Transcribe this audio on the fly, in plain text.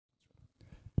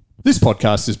This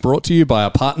podcast is brought to you by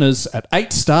our partners at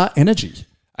 8 Star Energy.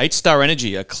 8 Star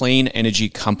Energy, a clean energy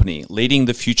company leading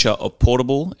the future of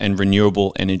portable and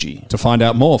renewable energy. To find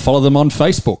out more, follow them on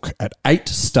Facebook at 8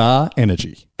 Star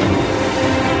Energy. I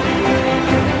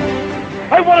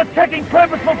want attacking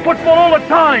purpose for football all the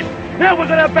time. Now we're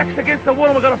going to have backs against the wall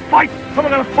and we're going to fight, and we're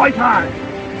going to fight hard.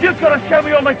 You've got to show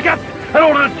me all the guts and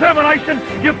all the determination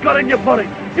you've got in your body.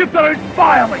 You've got to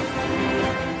inspire me.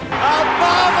 A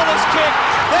marvellous kick.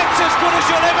 That's as good as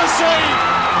you'll ever see.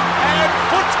 And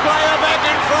puts player back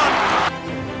in front.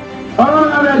 I don't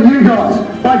know about you guys,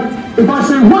 but if I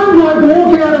see one bloke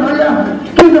walking out of here,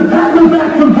 give the pat on the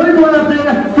back from people out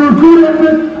there for a good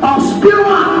effort, I'll spew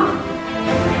up.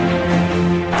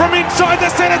 From inside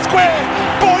the centre square.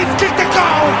 Boys kick the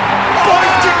goal.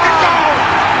 Boys kick the goal.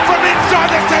 From inside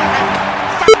the centre.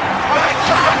 I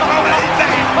can't believe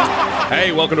that.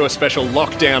 Hey, welcome to a special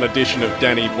lockdown edition of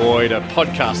Danny Boyd, a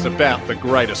podcast about the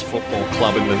greatest football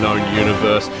club in the known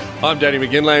universe. I'm Danny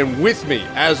McGinlay, and with me,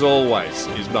 as always,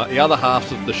 is the other half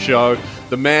of the show,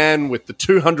 the man with the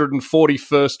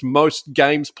 241st most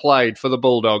games played for the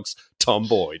Bulldogs, Tom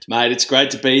Boyd. Mate, it's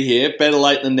great to be here. Better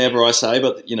late than never, I say,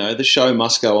 but, you know, the show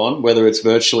must go on, whether it's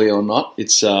virtually or not.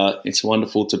 It's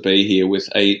wonderful to be here with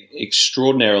an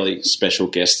extraordinarily special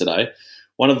guest today.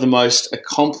 One of the most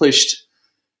accomplished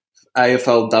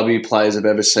AFLW players I've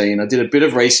ever seen. I did a bit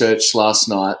of research last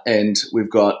night, and we've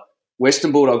got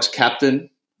Western Bulldogs captain,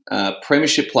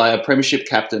 premiership player, premiership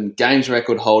captain, games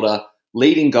record holder,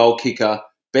 leading goal kicker,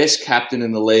 best captain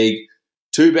in the league,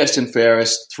 2 best and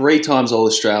fairest, 3 times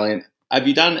All-Australian. Have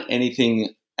you done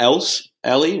anything else,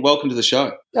 Ellie? Welcome to the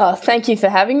show. Oh, thank you for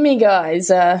having me, guys.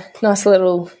 Nice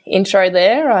little intro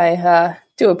there. I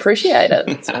do appreciate it.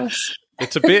 It's nice.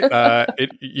 It's a bit,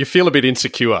 you feel a bit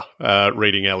insecure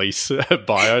reading Ellie's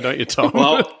bio, don't you, Tom?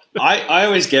 Well, I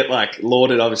always get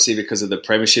lauded, obviously, because of the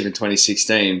premiership in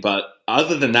 2016. But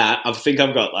other than that, I think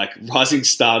I've got Rising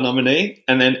Star nominee,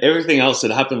 and then everything else that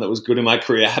happened that was good in my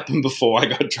career happened before I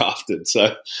got drafted.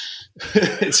 So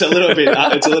it's a little bit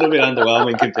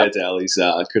underwhelming compared to Ellie's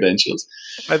credentials.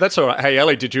 Hey, that's all right. Hey,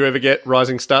 Ellie, did you ever get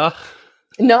Rising Star?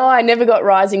 No, I never got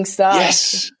Rising Star.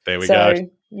 Yes, there we go.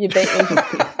 You beat me.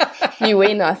 You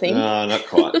win, I think. No, not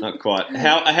quite.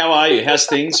 How are you? How's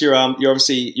things? You're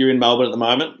in Melbourne at the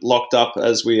moment, locked up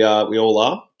as we all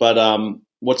are. But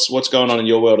what's going on in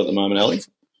your world at the moment, Ellie?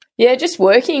 Yeah, just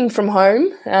working from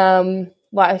home,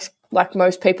 like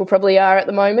most people probably are at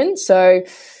the moment. So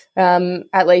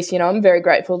at least, I'm very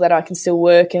grateful that I can still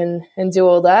work and do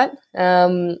all that.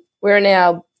 We're in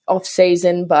our off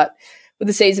season, but with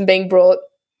the season being brought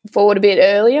forward a bit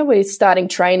earlier, we're starting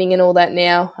training and all that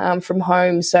now from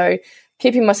home. So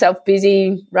keeping myself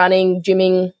busy, running,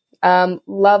 gymming.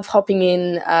 Love hopping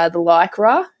in the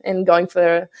Lycra and going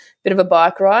for a bit of a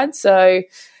bike ride. So,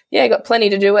 yeah, got plenty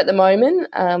to do at the moment,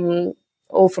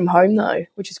 all from home though,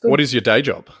 which is good. What is your day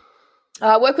job?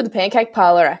 I work with the Pancake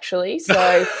Parlour actually.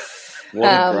 So, what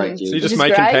a great gig. So you're just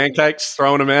making pancakes,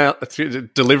 throwing them out,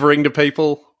 delivering to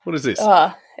people? What is this?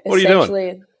 What are you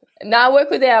doing? No, I work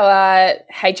with our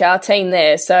HR team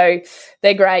there, so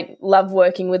they're great. Love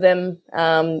working with them.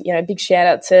 Big shout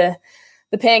out to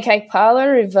the Pancake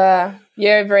Parlour. If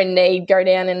you're ever in need, go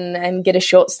down and get a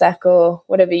short stack or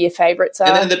whatever your favourites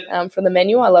are from the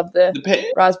menu. I love the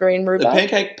raspberry and rhubarb. The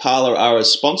Pancake Parlour are a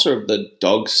sponsor of the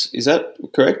Dogs. Is that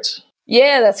correct?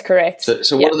 Yeah, that's correct.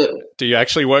 So what are the? Do you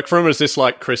actually work for him, or is this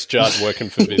like Chris Judd working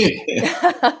for Vizzy?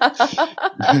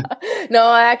 No,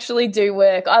 I actually do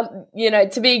work.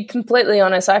 To be completely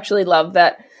honest, I actually love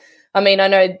that. I mean, I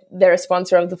know they're a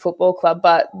sponsor of the football club,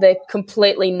 but they're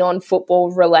completely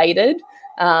non-football related.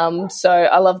 So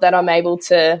I love that I'm able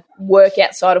to work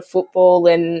outside of football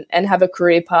and have a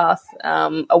career path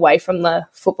away from the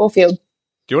football field.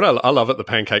 Do you know what I love at the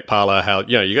Pancake Parlour? How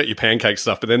you got your pancake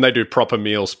stuff, but then they do proper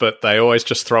meals, but they always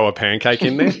just throw a pancake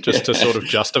in there just to sort of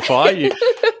justify.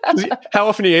 How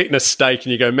often are you eating a steak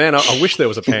and you go, man, I wish there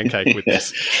was a pancake with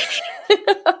this?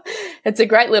 It's a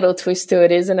great little twist to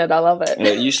it, isn't it? I love it.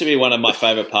 It used to be one of my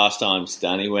favourite pastimes,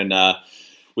 Danny, when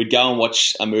we'd go and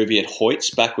watch a movie at Hoyt's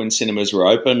back when cinemas were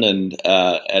open and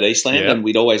at Eastland, and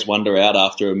we'd always wander out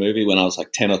after a movie when I was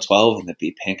 10 or 12, and there'd be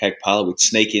a Pancake Parlour. We'd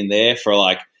sneak in there for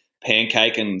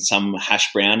pancake and some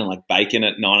hash brown and bacon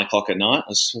at 9 o'clock at night.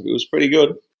 It was pretty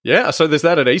good. Yeah, so there's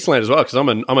that at Eastland as well, because I'm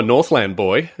a Northland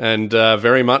boy, and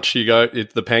very much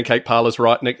the Pancake Parlour's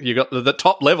right next. You got the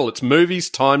top level. It's movies,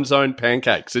 time zone,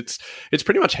 pancakes. It's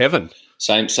pretty much heaven.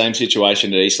 Same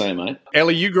situation at Eastland, mate.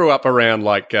 Ellie, you grew up around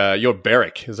you're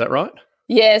Berwick, is that right?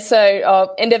 Yeah,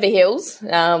 so Endeavour Hills.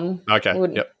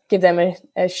 Okay, give them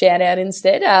a shout out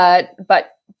instead.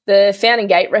 But the Fountain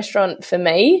Gate restaurant for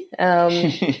me.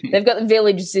 They've got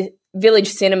the Village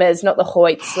Cinemas, not the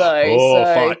Hoyts, though.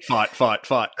 Oh, so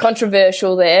fight.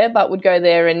 Controversial there, but would go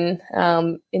there and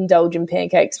indulge in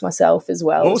pancakes myself as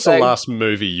well. What was the last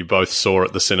movie you both saw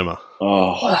at the cinema?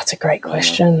 Oh, that's a great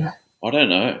question. I don't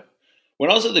know. When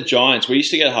I was at the Giants, we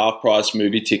used to get half-price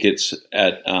movie tickets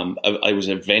at it was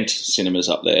Event Cinemas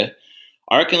up there.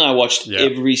 I reckon I watched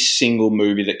every single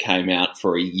movie that came out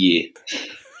for a year.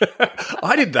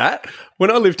 I did that. When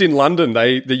I lived in London,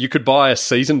 you could buy a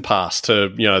season pass to,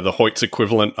 the Hoyts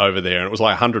equivalent over there, and it was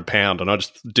like £100, and I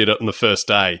just did it on the first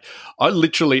day. I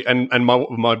literally, and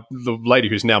the lady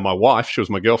who's now my wife, she was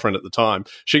my girlfriend at the time,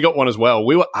 she got one as well.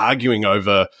 We were arguing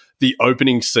over the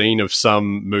opening scene of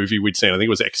some movie we'd seen. I think it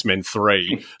was X-Men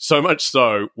 3. So much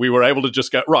so, we were able to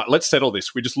just go, right, let's settle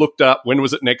this. We just looked up, when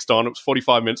was it next on? It was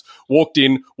 45 minutes. Walked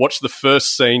in, watched the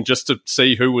first scene just to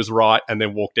see who was right, and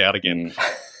then walked out again.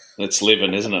 That's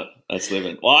living, isn't it? That's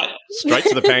living. Well, straight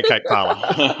to the pancake parlour.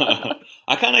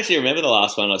 I can't actually remember the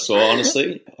last one I saw,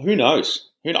 honestly. Who knows?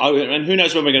 And who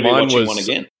knows when we're going to be watching one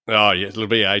again? Oh, yeah, it'll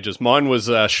be ages. Mine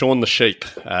was Shaun the Sheep.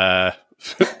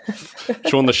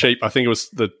 Shaun the Sheep, I think it was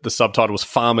the subtitle was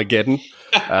Farmageddon.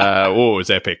 It was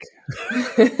epic.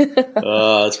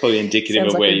 It's probably indicative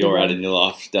of where you're at in your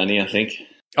life, Danny, I think.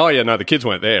 Oh, yeah, no, the kids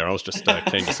weren't there. I was just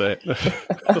keen to see it.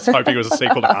 I was hoping it was a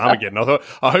sequel to Armageddon.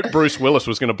 I hope Bruce Willis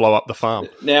was going to blow up the farm.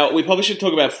 Now, we probably should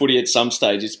talk about footy at some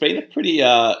stage. It's been a pretty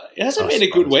it hasn't been a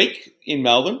good week in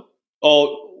Melbourne.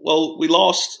 Oh, well, we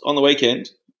lost on the weekend,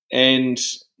 and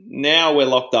now we're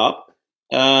locked up.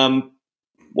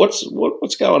 What's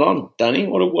going on, Danny?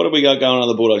 What have we got going on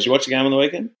the Bulldogs? You watch the game on the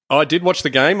weekend? I did watch the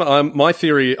game. My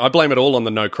theory, I blame it all on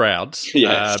the no crowds.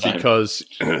 Because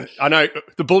I know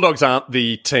the Bulldogs aren't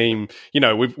the team.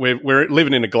 We're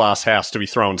living in a glass house to be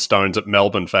throwing stones at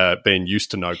Melbourne for being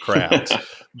used to no crowds.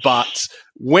 But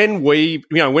when we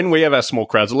have our small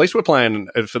crowds, at least we're playing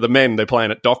for the men. They're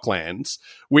playing at Docklands,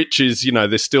 which is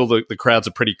there's still the crowds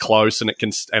are pretty close, and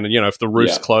if the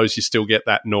roof's closed, you still get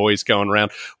that noise going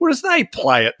around. Whereas they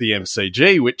play at the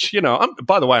MCG, which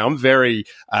by the way, I'm very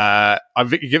I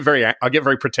get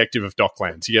very protective of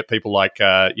Docklands. You get people like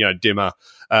Dimmer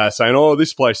saying, "Oh,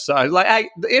 this place," hey,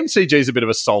 the MCG is a bit of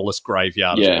a soulless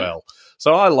graveyard as well.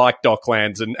 So I like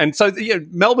Docklands, and so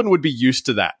Melbourne would be used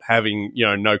to that, having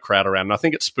no crowd around. And I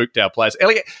think it spooked our players.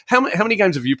 Elliot, how many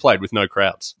games have you played with no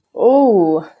crowds?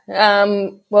 Oh,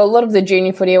 well, a lot of the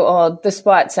junior footy.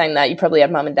 Despite saying that, you probably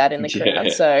had mum and dad in the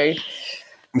crowd, so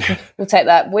we'll take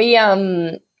that.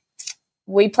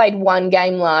 We played one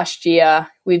game last year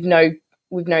with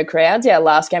no crowds. Our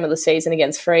last game of the season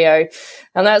against Freo,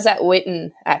 and that was at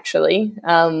Whitten actually.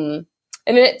 And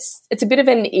it's a bit of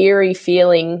an eerie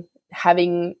feeling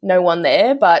having no one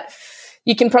there, but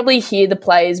you can probably hear the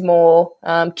players more,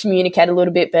 communicate a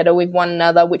little bit better with one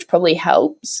another, which probably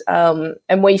helps. And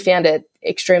we found it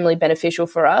extremely beneficial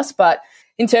for us. But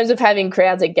in terms of having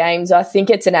crowds at games, I think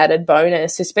it's an added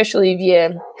bonus, especially if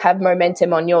you have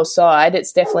momentum on your side.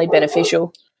 It's definitely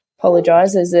beneficial.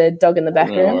 Apologise, there's a dog in the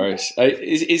background. No worries.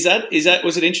 Is that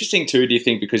was it interesting too, do you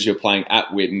think, because you're playing at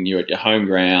Whitten, you're at your home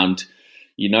ground,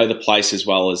 you know the place as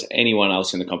well as anyone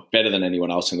else better than anyone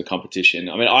else in the competition.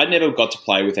 I mean, I never got to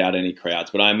play without any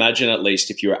crowds, but I imagine at least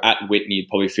if you were at Whitten, you'd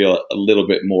probably feel a little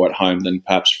bit more at home than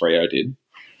perhaps Freo did.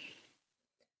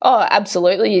 Oh,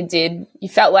 absolutely you did. You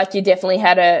felt like you definitely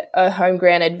had a home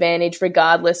ground advantage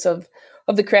regardless of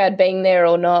the crowd being there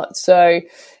or not. So,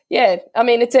 yeah, I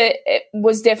mean, it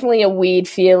was definitely a weird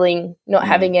feeling not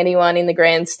having anyone in the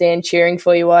grandstand cheering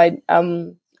for you. I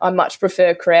much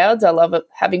prefer crowds. I love it,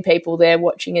 having people there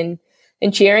watching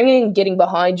and cheering and getting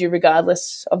behind you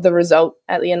regardless of the result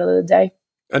at the end of the day.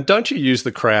 And don't you use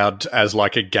the crowd as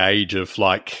like a gauge of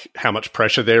like how much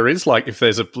pressure there is? Like if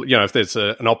there's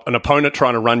an opponent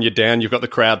trying to run you down, you've got the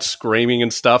crowd screaming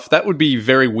and stuff. That would be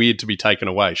very weird to be taken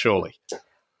away, surely.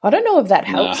 I don't know if that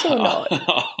helps or not,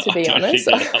 to be honest.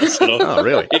 I don't think that helps at all. Oh,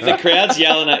 really? If the crowd's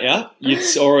yelling at you,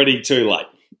 it's already too late.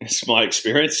 It's my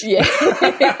experience. Yeah.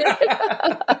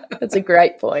 That's a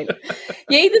great point.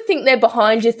 You either think they're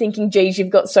behind you thinking, geez, you've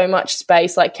got so much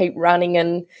space, like keep running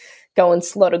and go and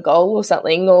slot a goal or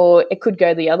something, or it could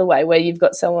go the other way where you've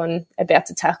got someone about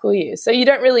to tackle you. So you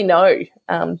don't really know,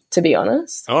 to be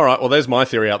honest. All right, well, there's my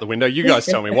theory out the window. You guys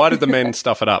tell me, why did the men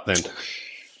stuff it up then?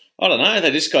 I don't know.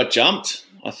 They just got jumped,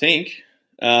 I think.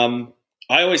 I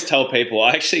always tell people,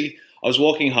 I was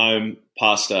walking home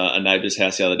past a neighbour's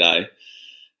house the other day,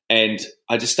 and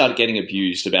I just started getting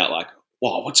abused about like,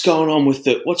 wow, what's going on with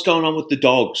the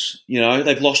Dogs? You know,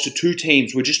 they've lost to 2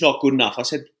 teams. We're just not good enough. I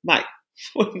said, mate,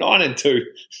 we're 9-2,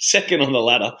 second on the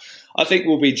ladder. I think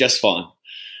we'll be just fine.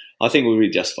 I think we'll be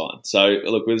just fine. So,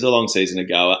 look, there's a long season to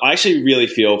go. I actually really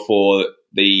feel for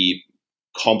the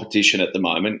competition at the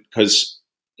moment because,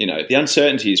 the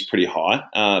uncertainty is pretty high.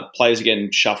 Players are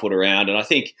getting shuffled around. And I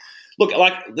think, look,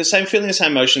 like the same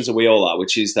emotions that we all are,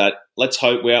 which is that let's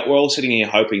hope we're all sitting here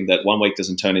hoping that 1 week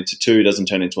doesn't turn into 2, doesn't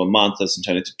turn into a month, doesn't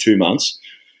turn into 2 months.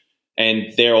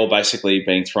 And they're all basically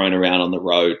being thrown around on the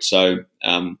road. So,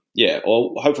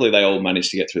 hopefully they all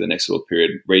manage to get through the next little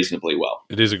period reasonably well.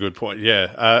 It is a good point,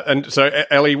 yeah. And so,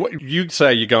 Ellie, you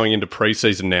say you're going into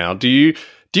preseason now.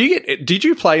 Did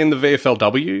you play in the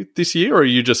VFLW this year, or are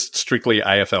you just strictly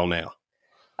AFL now?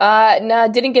 No, I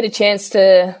didn't get a chance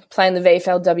to play in the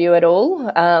VFLW at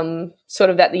all. Sort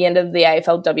of at the end of the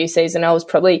AFLW season, I was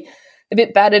probably a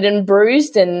bit battered and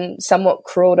bruised and somewhat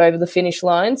crawled over the finish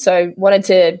line. So wanted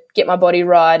to get my body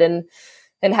right and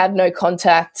have no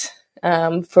contact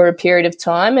for a period of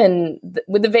time. And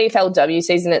with the VFLW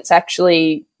season, it's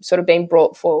actually sort of been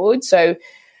brought forward. So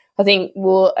I think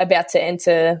we're about to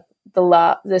enter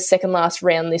the second last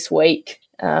round this week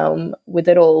with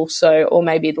it all. So, or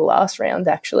maybe the last round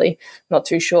actually, not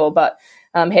too sure, but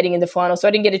heading into final. So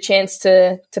I didn't get a chance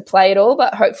to play it all,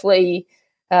 but hopefully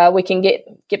we can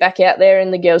get back out there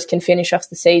and the girls can finish off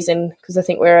the season because I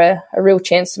think we're a real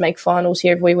chance to make finals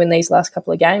here if we win these last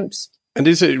couple of games. And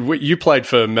you played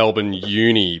for Melbourne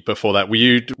Uni before that?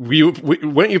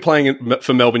 Weren't you playing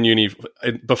for Melbourne Uni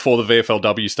before the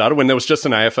VFLW started? When there was just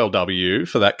an AFLW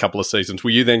for that couple of seasons, were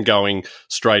you then going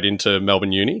straight into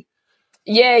Melbourne Uni?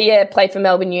 Yeah. Played for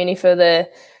Melbourne Uni for the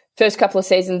first couple of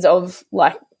seasons of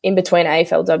in between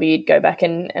AFLW, you'd go back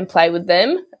and play with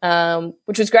them,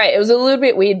 which was great. It was a little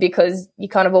bit weird because you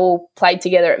kind of all played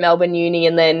together at Melbourne Uni,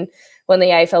 and then when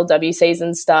the AFLW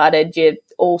season started, you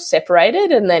all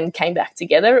separated and then came back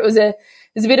together. It was a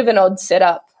bit of an odd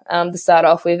setup to start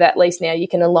off with. At least now you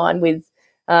can align with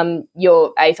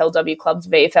your AFLW club's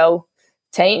VFL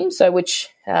team, so which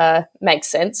makes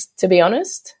sense, to be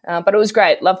honest. But it was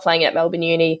great. Loved playing at Melbourne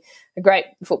Uni. A great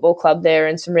football club there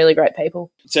and some really great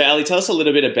people. So, Ali, tell us a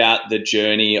little bit about the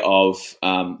journey of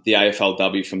the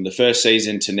AFLW from the first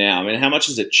season to now. I mean, how much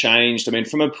has it changed? I mean,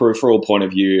 from a peripheral point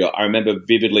of view, I remember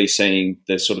vividly seeing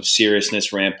the sort of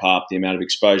seriousness ramp up, the amount of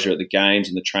exposure at the games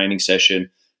and the training session,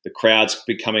 the crowds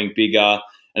becoming bigger,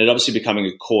 and it obviously becoming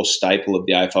a core staple of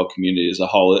the AFL community as a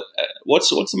whole. What's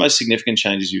the most significant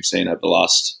changes you've seen over the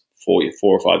last 4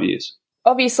 or 5 years?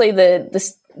 Obviously,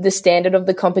 the standard of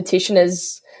the competition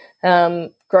has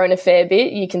grown a fair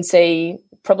bit. You can see,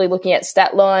 probably looking at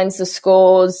stat lines, the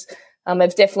scores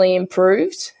have definitely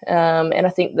improved. And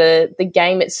I think the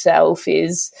game itself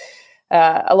is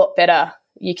a lot better.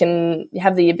 You can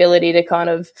have the ability to kind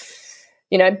of,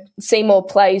 see more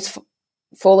plays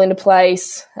fall into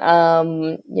place.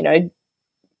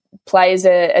 Players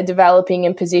are developing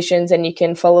in positions and you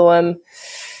can follow them,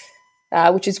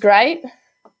 which is great.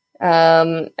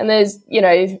 And there's,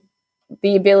 the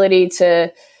ability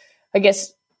to, I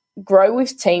guess, grow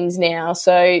with teams now.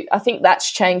 So I think that's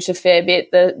changed a fair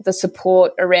bit. The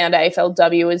support around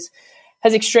AFLW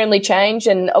has extremely changed,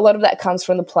 and a lot of that comes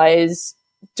from the players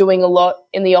doing a lot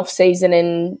in the off season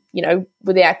and,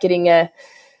 without getting an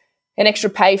extra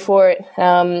pay for it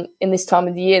in this time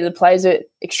of the year. The players are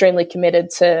extremely committed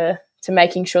to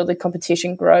making sure the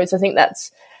competition grows. I think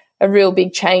that's a real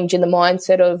big change in the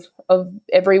mindset of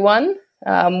everyone,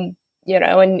 and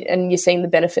you're seeing the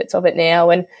benefits of it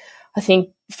now. And I think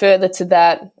further to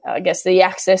that, I guess the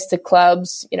access to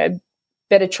clubs,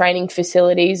 better training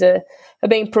facilities are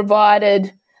being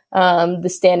provided. The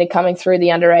standard coming through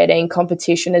the under-18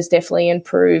 competition has definitely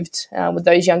improved with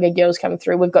those younger girls coming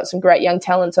through. We've got some great young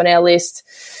talents on our list.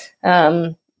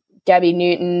 Gabby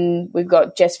Newton, we've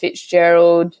got Jess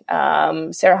Fitzgerald,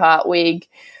 Sarah Hartwig,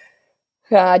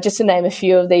 just to name a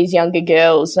few of these younger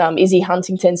girls. Izzy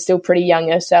Huntington's still pretty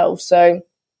young herself. So,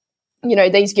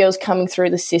 these girls coming through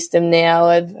the system now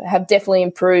have definitely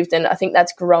improved, and I think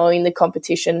that's growing the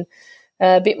competition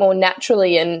a bit more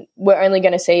naturally, and we're only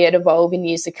going to see it evolve in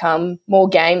years to come. More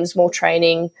games, more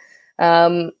training,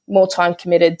 more time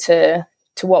committed to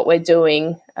what we're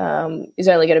doing is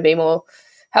only going to be more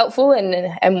helpful,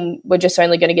 and we're just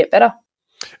only going to get better.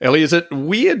 Ellie, is it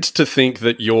weird to think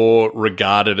that you're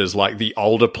regarded as like the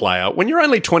older player when you're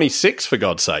only 26, for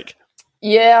God's sake?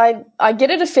 Yeah, I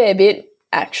get it a fair bit,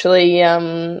 actually.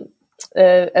 A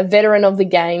veteran of the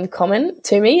game comment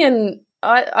to me, and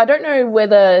I don't know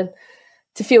whether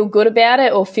to feel good about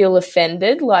it or feel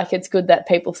offended. Like, it's good that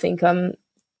people think I'm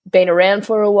been around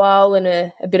for a while and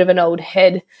a bit of an old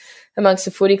head amongst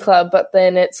the footy club, but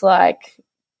then it's like,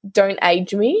 don't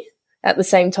age me at the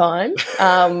same time.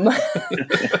 I'm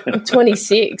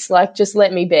 26, like, just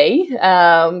let me be.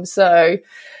 So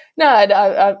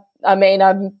no, I mean,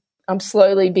 I'm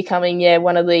slowly becoming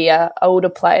one of the older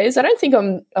players. I don't think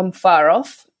I'm far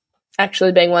off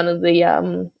actually being one of the.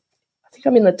 I think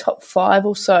I'm in the top 5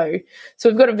 or so. So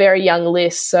we've got a very young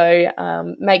list.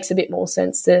 So makes a bit more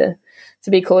sense to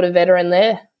be called a veteran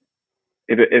there.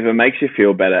 If it makes you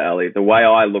feel better, Ali, the way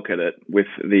I look at it, with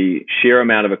the sheer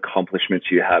amount of accomplishments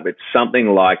you have, it's something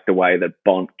like the way that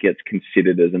Bont gets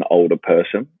considered as an older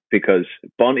person, because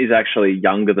Bont is actually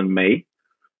younger than me,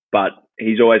 but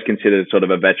he's always considered sort of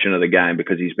a veteran of the game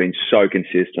because he's been so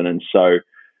consistent and so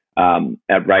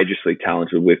outrageously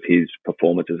talented with his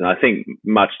performances. And I think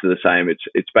much to the same,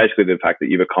 it's basically the fact that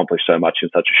you've accomplished so much in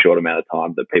such a short amount of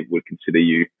time that people would consider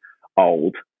you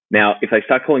old. Now, if they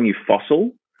start calling you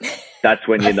fossil, that's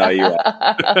when you know you are.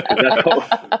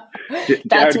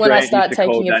 That's when I start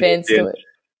taking offence to it.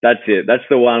 That's it. That's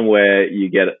the one where you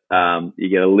get a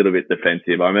little bit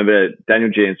defensive. I remember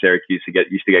Daniel Gianseric used to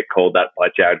get called that by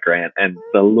Jared Grant, and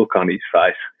the look on his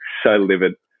face, so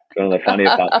livid. One of the funnier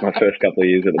parts of my first couple of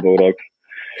years at the Bulldogs.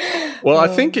 Well, I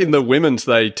think in the women's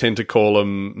they tend to call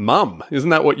them mum.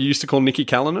 Isn't that what you used to call Nikki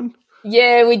Callanan?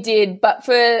 Yeah, we did, but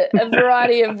for a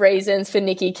variety of reasons. For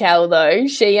Nikki Cal, though,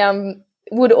 she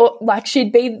would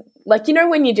she'd be like, you know,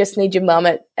 when you just need your mum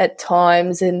at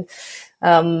times, and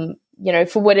you know,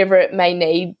 for whatever it may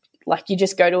need, like you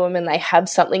just go to them and they have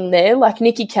something there. Like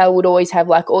Nikki Cal would always have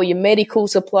like all your medical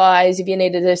supplies if you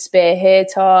needed a spare hair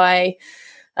tie,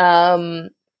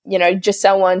 you know, just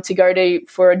someone to go to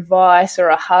for advice or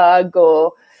a hug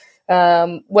or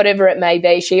whatever it may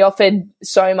be. She offered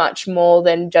so much more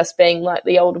than just being like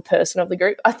the older person of the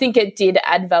group. I think it did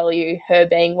add value, her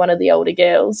being one of the older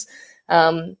girls,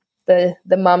 the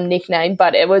mum nickname,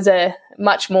 but it was a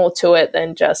much more to it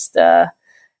than just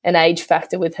an age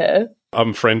factor with her.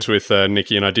 I'm friends with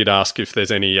Nikki, and I did ask if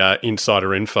there's any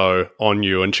insider info on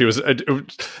you. And she was,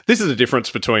 this is a difference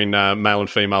between male and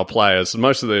female players.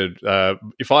 Most of the,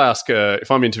 if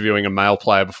I'm interviewing a male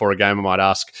player before a game, I might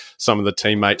ask some of the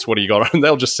teammates, what do you got? And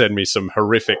they'll just send me some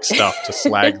horrific stuff to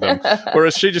slag them.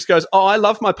 Whereas she just goes, oh, I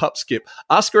love my pup Skip.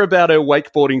 Ask her about her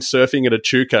wakeboarding surfing at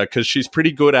Echuca because she's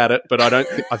pretty good at it, but I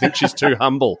think she's too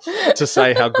humble to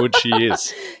say how good she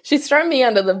is. She's thrown me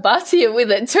under the bus here with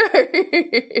it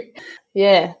too.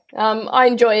 Yeah, I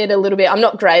enjoy it a little bit. I'm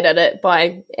not great at it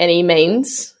by any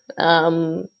means,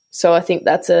 so I think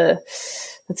that's a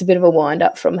bit of a wind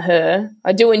up from her.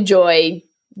 I do enjoy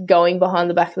going behind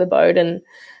the back of the boat and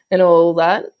all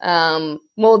that.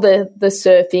 More the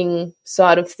surfing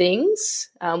side of things.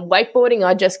 Wakeboarding,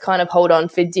 I just kind of hold on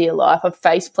for dear life. I've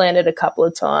face planted a couple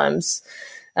of times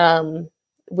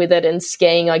with it, and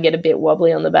skiing, I get a bit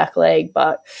wobbly on the back leg,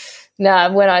 but.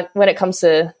 No, when it comes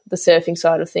to the surfing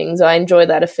side of things, I enjoy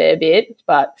that a fair bit.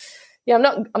 But yeah,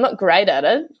 I'm not great at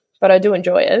it, but I do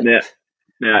enjoy it. Yeah.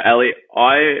 Now, Ali,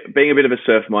 being a bit of a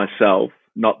surfer myself,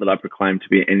 not that I proclaim to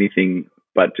be anything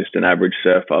but just an average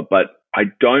surfer, but I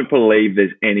don't believe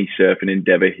there's any surfing in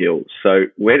Endeavour Hills. So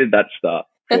where did that start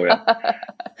for you?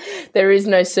 There is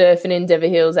no surfing in Endeavour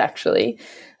Hills, actually.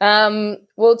 Well,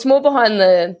 it's more behind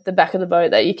the back of the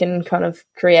boat that you can kind of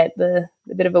create the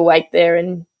bit of a wake there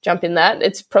and jump in that.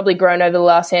 It's probably grown over the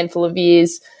last handful of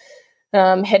years,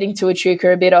 heading to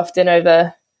Echuca a bit often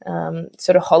over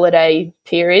sort of holiday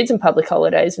periods and public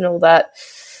holidays and all that,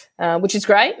 which is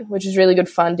great, which is really good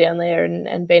fun down there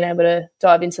and being able to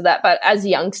dive into that. But as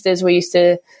youngsters, we used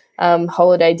to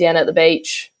holiday down at the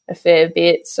beach a fair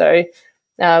bit. So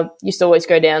used to always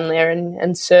go down there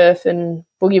and surf and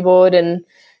boogie board and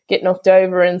get knocked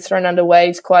over and thrown under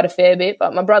waves quite a fair bit.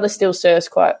 But my brother still surfs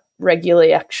quite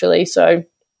regularly, actually. So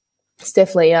it's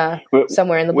definitely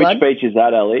somewhere in the blood. Which beach is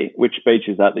that, Ali? Which beach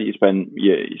is that you spent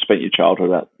your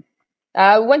childhood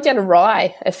at? We went down to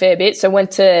Rye a fair bit. So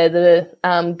went to the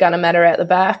Gunnamatta out the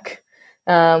back,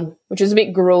 which was a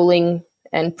bit grueling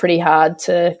and pretty hard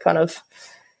to kind of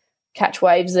catch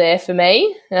waves there for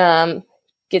me.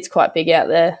 Gets quite big out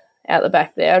the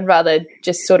back there. I'd rather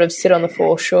just sort of sit on the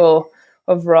foreshore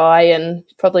of Rye and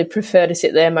probably prefer to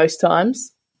sit there most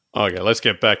times. Okay, let's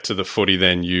get back to the footy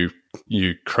then, you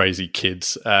crazy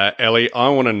kids. Ellie, I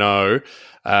want to know,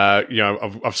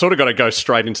 I've sort of got to go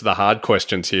straight into the hard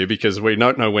questions here because we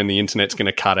don't know when the internet's going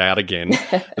to cut out again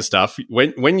and stuff.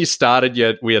 When you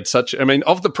started, we had such, I mean,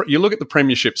 you look at the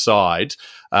premiership side,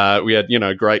 we had,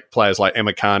 great players like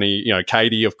Emma Carney,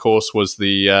 Katie, of course, was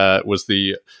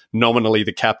the nominally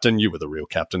the captain. You were the real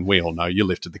captain. We all know you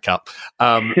lifted the cup.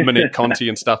 Monique Conti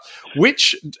and stuff.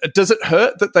 Which, does it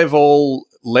hurt that they've all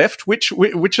left? Which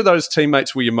of those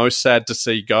teammates were you most sad to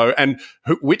see go? And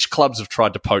which clubs have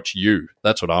tried to poach you?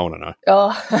 That's what I want to know.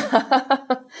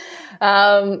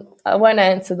 I won't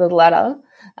answer the latter.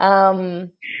 My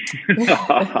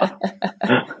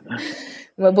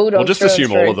Bulldogs. We'll just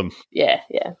assume all of them. Yeah.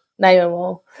 Name them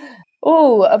all.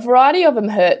 Oh, a variety of them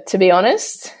hurt, to be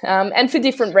honest, and for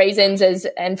different reasons as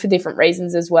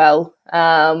well.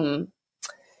 I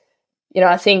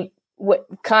think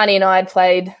Carney and I had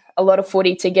played a lot of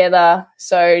footy together,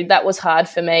 so that was hard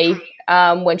for me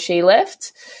when she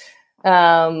left,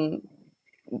 because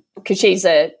she's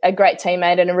a great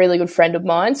teammate and a really good friend of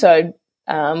mine. So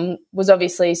was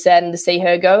obviously saddened to see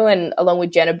her go, and along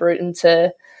with Jenna Bruton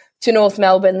to North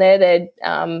Melbourne they're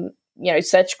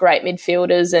such great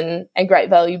midfielders and great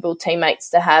valuable teammates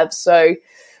to have. So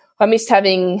I missed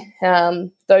having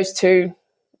those two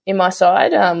in my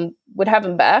side. Would have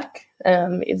them back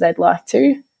if they'd like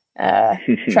to.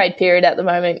 Trade period at the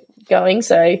moment going,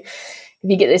 so if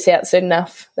you get this out soon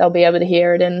enough, they'll be able to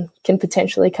hear it and can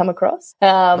potentially come across.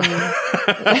 Good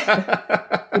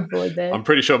void there. I'm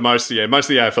pretty sure most of the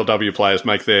AFLW players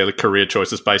make their career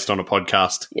choices based on a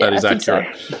podcast. Yeah, that is accurate.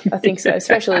 I think so,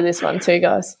 especially this one too,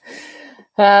 guys.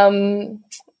 And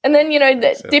then,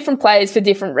 different players for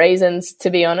different reasons, to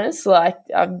be honest. Like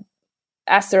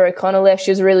Asta O'Connor left.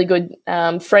 She was a really good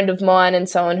friend of mine and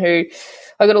someone who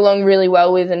I got along really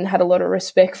well with and had a lot of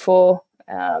respect for.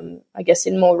 I guess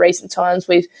in more recent times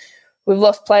we've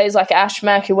lost players like Ash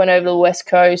Mack, who went over to the West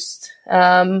Coast,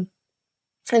 and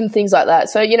things like that.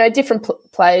 So, different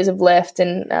players have left,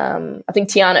 and I think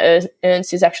Tiana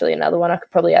Ernst is actually another one I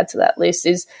could probably add to that list,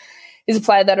 is a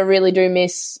player that I really do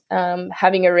miss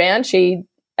having around. She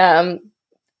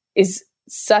is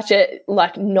such a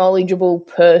knowledgeable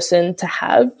person to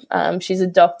have. She's a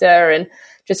doctor and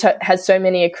just has so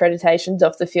many accreditations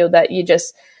off the field that you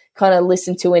just kind of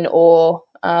listen to in awe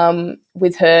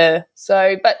with her.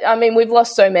 So, but I mean, we've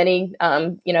lost so many,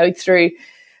 through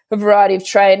a variety of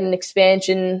trade and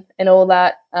expansion and all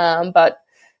that. But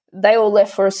they all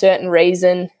left for a certain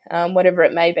reason, whatever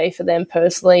it may be for them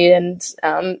personally. And,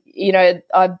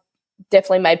 I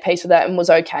definitely made peace with that and was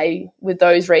okay with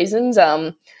those reasons.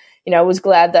 I was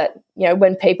glad that,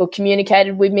 when people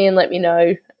communicated with me and let me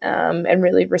know, and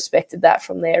really respected that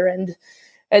from their end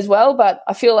as well. But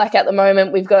I feel like at the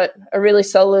moment we've got a really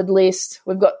solid list.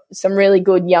 We've got some really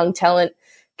good young talent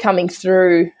coming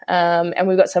through, and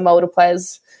we've got some older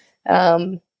players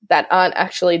that aren't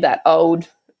actually that old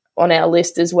on our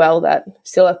list as well, that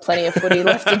still have plenty of footy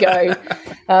left to go.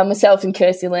 Myself and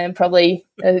Kirsty Lamb probably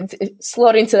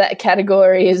slot into that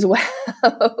category as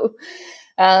well.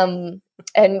 And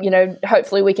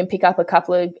hopefully we can pick up a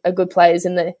couple of good players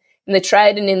in the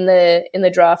trade and in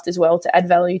the draft as well to add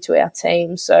value to our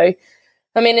team. So,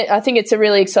 I mean, I think it's a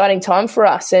really exciting time for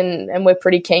us, and we're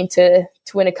pretty keen to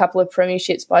win a couple of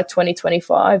premierships by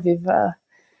 2025 if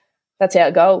that's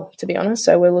our goal, to be honest.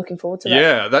 So we're looking forward to that.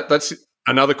 Yeah, that's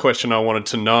another question I wanted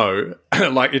to know.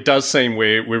 It does seem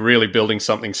we're really building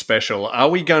something special. Are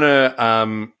we going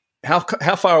to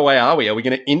how far away are we? Are we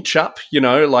going to inch up,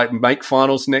 make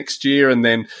finals next year and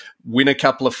then win a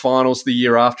couple of finals the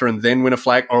year after and then win a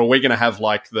flag? Or are we going to have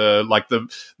the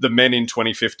men in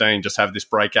 2015 just have this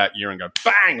breakout year and go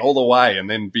bang all the way and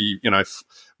then be,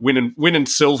 winning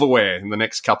silverware in the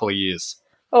next couple of years?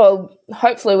 Well,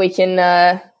 hopefully we can,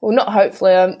 not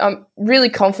hopefully, I'm really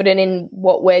confident in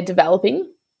what we're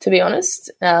developing, to be honest.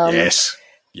 Yes.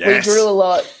 We grew a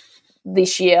lot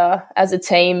this year as a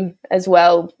team as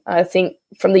well. I think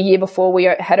from the year before we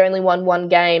had only won one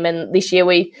game, and this year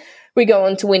we go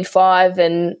on to win 5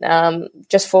 and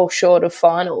just fall short of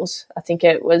finals. I think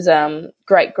it was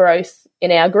great growth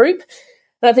in our group.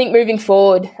 And I think moving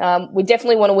forward, we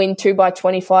definitely want to win 2 by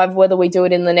 25, whether we do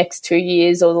it in the next 2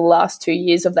 years or the last 2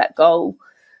 years of that goal.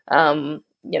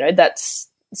 That's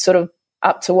sort of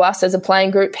up to us as a playing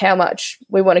group, how much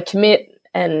we want to commit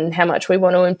and how much we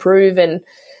want to improve and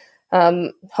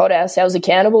hold ourselves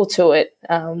accountable to it.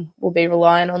 We'll be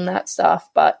relying on that stuff.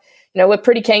 But, we're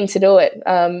pretty keen to do it.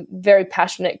 Very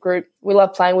passionate group. We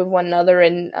love playing with one another,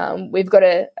 and we've got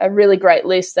a really great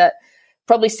list that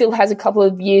probably still has a couple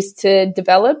of years to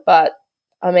develop, but,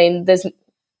 I mean, there's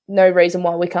no reason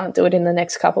why we can't do it in the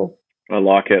next couple. I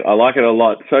like it. I like it a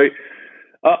lot. So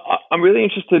I'm really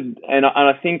interested, and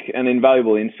I think an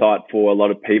invaluable insight for a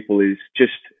lot of people is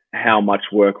just how much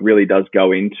work really does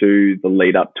go into the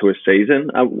lead up to a season.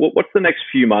 What's the next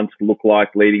few months look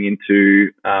like leading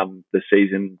into the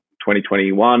season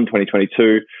 2021,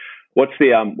 2022? What's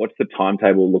the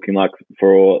timetable looking like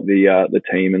for the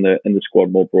team and the squad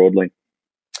more broadly?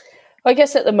 I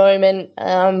guess at the moment,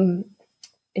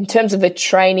 in terms of a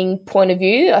training point of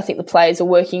view, I think the players are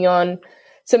working on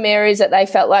some areas that they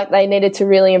felt like they needed to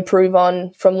really improve on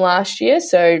from last year.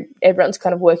 So everyone's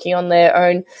kind of working on their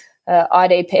own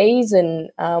IDPs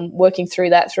and working through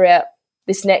that throughout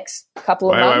this next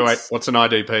couple of months. Wait. What's an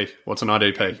IDP? What's an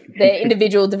IDP? Their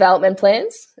individual development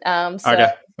plans. Okay,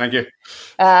 thank you.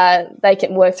 They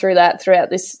can work through that throughout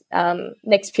this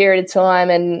next period of time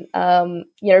and,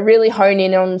 really hone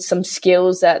in on some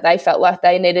skills that they felt like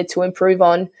they needed to improve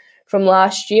on from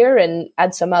last year and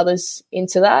add some others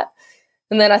into that.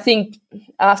 And then I think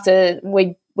after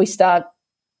we start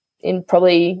in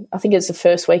probably, I think it's the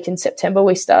first week in September,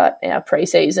 we start our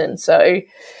pre-season. So I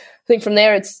think from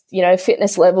there it's,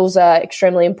 fitness levels are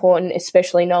extremely important,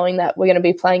 especially knowing that we're going to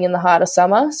be playing in the heart of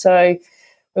summer. So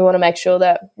we want to make sure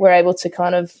that we're able to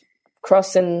kind of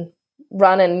cross and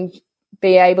run and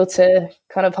be able to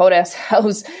kind of hold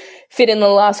ourselves fit in the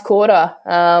last quarter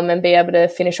and be able to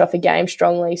finish off a game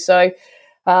strongly. So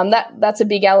that's a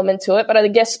big element to it. But I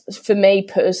guess for me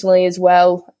personally as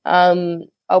well,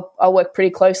 I'll work pretty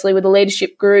closely with the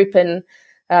leadership group and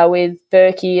with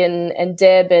Berkey and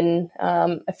Deb and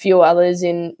a few others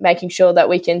in making sure that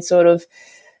we can sort of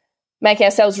make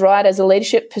ourselves right as a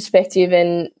leadership perspective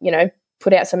and,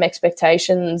 put out some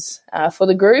expectations for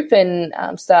the group and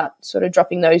start sort of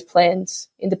dropping those plans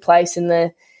into place in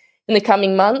the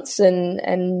coming months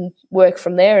and work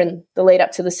from there. And the lead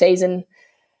up to the season,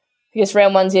 I guess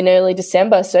round one's in early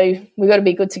December, so we've got to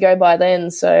be good to go by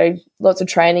then. So lots of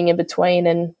training in between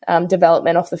and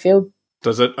development off the field.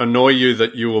 Does it annoy you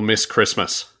that you will miss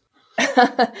Christmas?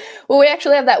 Well, we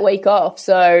actually have that week off,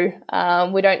 so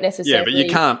we don't necessarily. Yeah, but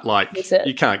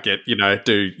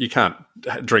you can't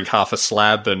drink half a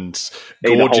slab and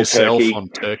gorge yourself turkey on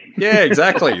turkey. Yeah,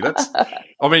 exactly.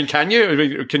 Can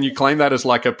you? Can you claim that as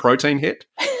like a protein hit?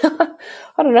 I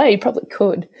don't know. You probably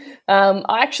could.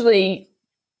 I actually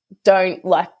don't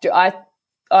like.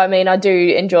 I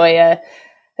do enjoy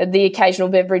the occasional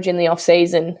beverage in the off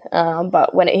season,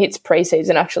 but when it hits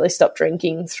pre-season, I actually stop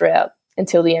drinking throughout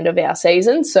until the end of our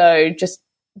season. So just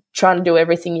trying to do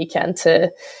everything you can to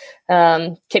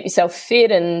keep yourself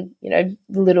fit and,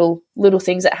 little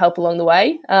things that help along the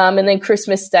way. And then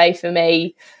Christmas Day for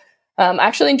me, I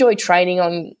actually enjoy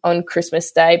training on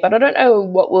Christmas Day, but I don't know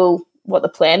what the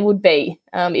plan would be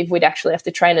if we'd actually have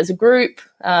to train as a group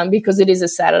because it is a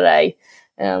Saturday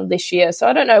this year. So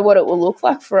I don't know what it will look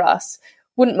like for us.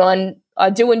 Wouldn't mind. I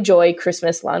do enjoy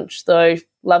Christmas lunch, though.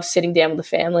 Love sitting down with the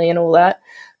family and all that.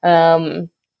 And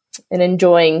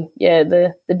enjoying,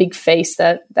 the big feast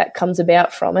that comes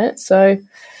about from it. So,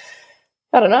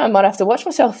 I don't know, I might have to watch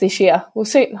myself this year. We'll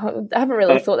see. I haven't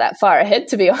really thought that far ahead,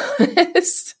 to be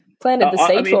honest. Planted the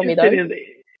seed for me, though.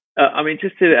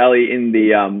 Interested, Ali, in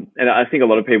the and I think a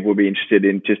lot of people will be interested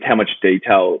in just how much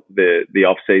detail the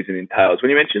off season entails.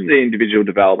 When you mentioned the individual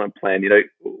development plan,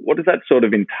 what does that sort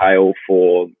of entail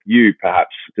for you?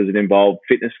 Perhaps does it involve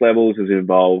fitness levels? Does it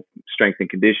involve strength and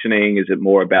conditioning? Is it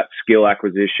more about skill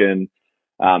acquisition?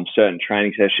 Certain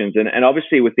training sessions, and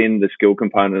obviously within the skill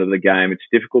component of the game, it's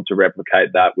difficult to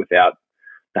replicate that without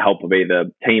the help of either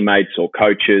teammates or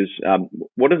coaches.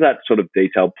 What does that sort of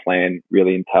detailed plan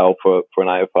really entail for an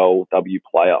AFLW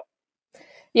player?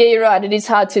 Yeah, you're right. It is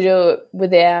hard to do it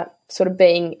without sort of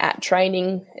being at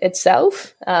training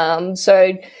itself.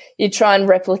 So you try and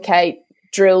replicate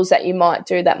drills that you might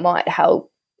do that might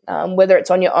help, whether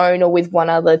it's on your own or with one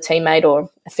other teammate or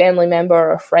a family member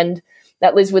or a friend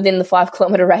that lives within the 5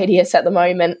 kilometre radius at the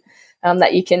moment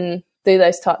that you can do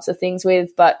those types of things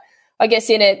with. But I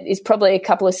guess in it is probably a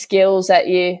couple of skills that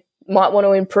you might want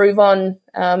to improve on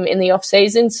in the off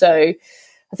season. So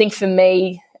I think for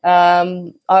me,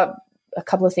 a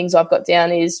couple of things I've got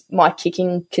down is my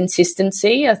kicking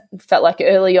consistency. I felt like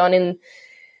early on in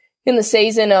the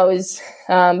season I was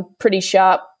pretty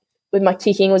sharp with my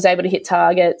kicking, was able to hit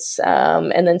targets,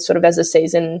 and then sort of as the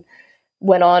season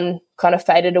went on, kind of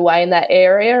faded away in that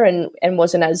area and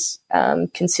wasn't as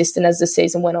consistent as the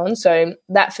season went on. So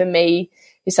that for me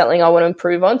is something I want to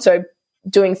improve on. So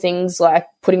doing things like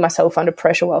putting myself under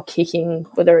pressure while kicking,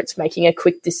 whether it's making a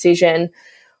quick decision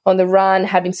on the run,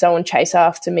 having someone chase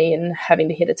after me and having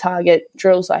to hit a target,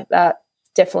 drills like that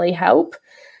definitely help.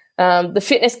 The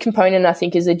fitness component, I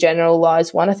think, is a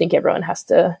generalised one. I think everyone has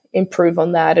to improve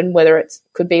on that, and whether it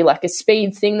could be like a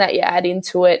speed thing that you add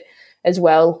into it as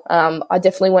well. I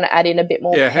definitely want to add in a bit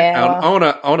more power. I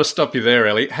want to stop you there,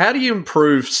 Ellie. How do you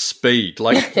improve speed?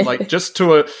 Like just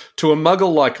to a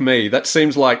muggle like me, that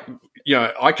seems like,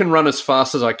 I can run as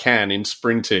fast as I can in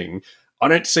sprinting. I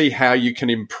don't see how you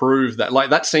can improve that. Like,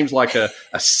 that seems like a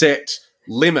set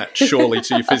limit, surely,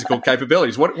 to your physical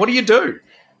capabilities. What do you do?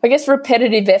 I guess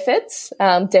repetitive efforts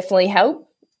definitely help.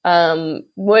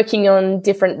 Working on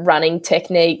different running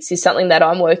techniques is something that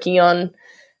I'm working on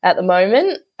at the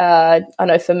moment. I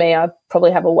know for me, I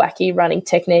probably have a wacky running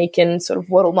technique and sort of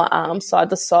waddle my arms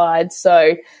side to side.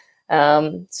 So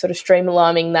sort of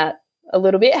streamlining that a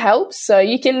little bit helps. So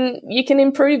you can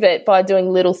improve it by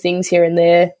doing little things here and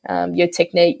there, your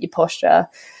technique, your posture,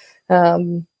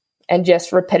 and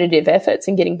just repetitive efforts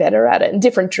and getting better at it. And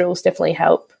different drills definitely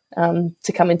help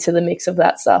to come into the mix of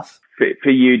that stuff.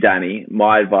 For you, Danny,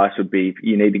 my advice would be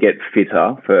you need to get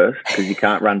fitter first, because you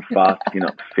can't run fast if you're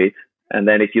not fit. And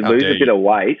then if you lose a bit of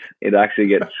weight, it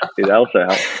also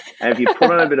helps. And if you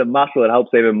put on a bit of muscle, it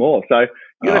helps even more. So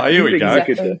here we go.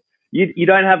 Exactly. You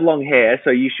don't have long hair, so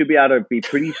you should be able to be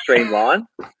pretty streamlined.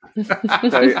 So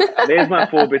there's my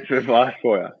 4 bits of advice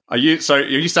for you. Are you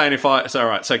saying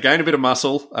so gain a bit of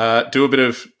muscle, lose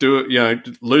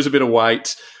a bit of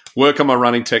weight, work on my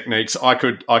running techniques, I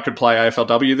could play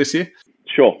AFLW this year?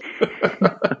 Sure.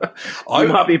 I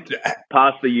might be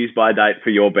past the use-by date for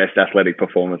your best athletic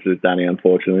performances, Danny,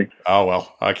 unfortunately. Oh,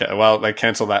 well, okay. Well, they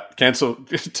cancel that. Tell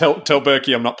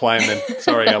Berkey I'm not playing then.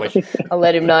 Sorry, Ellie. I'll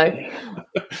let him know.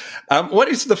 What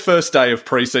is the first day of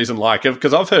preseason like?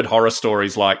 Because I've heard horror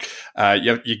stories like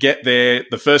you get there,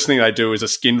 the first thing they do is a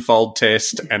skin fold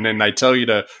test, and then they tell you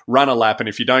to run a lap, and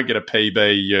if you don't get a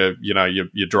PB,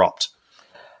 you're dropped.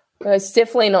 Well, it's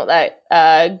definitely not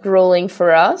that grueling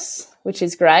for us, which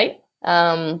is great.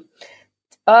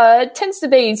 It tends to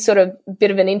be sort of a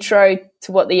bit of an intro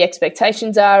to what the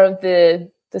expectations are of the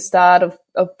start of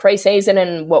pre-season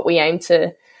and what we aim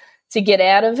to get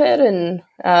out of it, and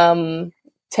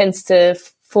tends to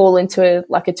fall into a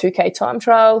 2K time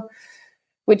trial,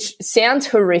 which sounds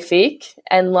horrific,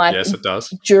 and yes, it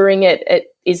does. During it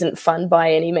isn't fun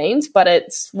by any means, but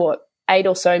it's 8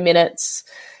 or so minutes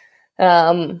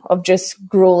of just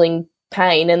grueling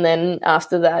pain, and then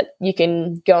after that you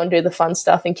can go and do the fun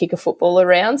stuff and kick a football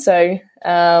around. So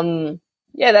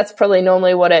that's probably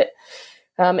normally what it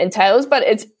entails, but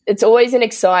it's always an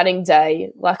exciting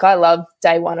day. I love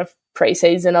day one of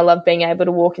preseason. I love being able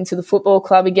to walk into the football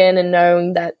club again and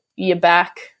knowing that you're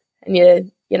back and you're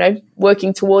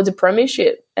working towards a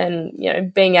premiership, and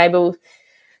being able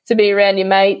to be around your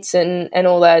mates and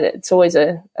all that. It's always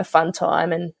a fun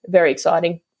time and very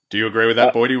exciting. Do you agree with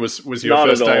that, Boydie? Was your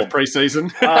first day of pre-season?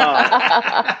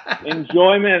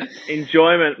 Enjoyment,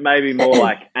 maybe more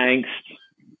like angst,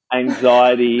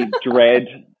 anxiety, dread.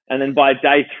 And then by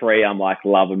day 3, I was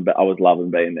loving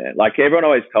being there. Everyone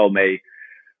always told me,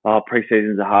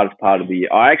 pre-season's the hardest part of the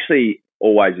year. I actually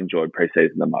always enjoyed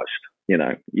pre-season the most.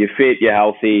 You're fit, you're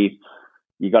healthy,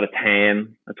 you got a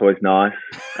tan. That's always nice.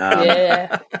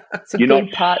 It's a you're good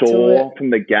not part sore to it.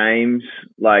 from the games.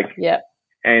 Yeah.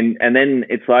 And then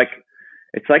it's like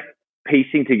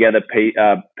piecing together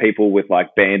people with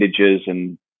bandages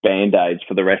and Band-Aids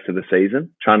for the rest of the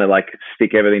season, trying to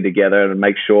stick everything together and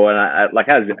make sure. And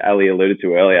as Ali alluded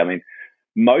to earlier, I mean,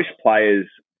 most players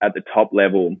at the top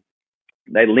level,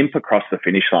 they limp across the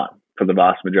finish line for the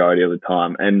vast majority of the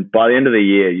time. And by the end of the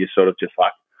year, you're sort of just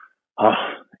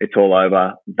it's all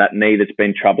over. That knee that's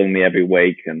been troubling me every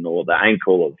week, or the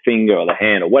ankle or the finger or the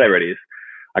hand or whatever it is,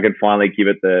 I can finally give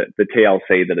it the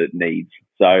TLC that it needs.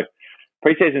 So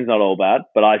pre-season's not all bad,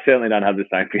 but I certainly don't have the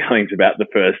same feelings about the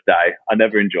first day. I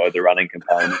never enjoyed the running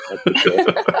component, that's for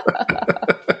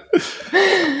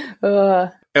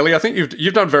sure. Ellie, I think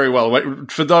you've done very well.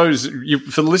 For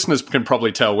the listeners can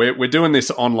probably tell, we're doing this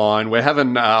online. We're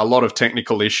having a lot of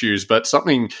technical issues, but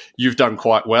something you've done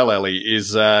quite well, Ellie,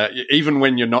 is even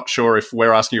when you're not sure if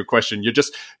we're asking you a question, you're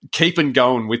just keeping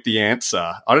going with the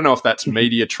answer. I don't know if that's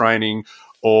media training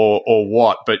or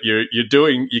what, but you're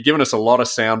giving us a lot of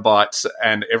sound bites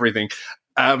and everything.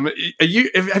 Have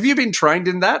you been trained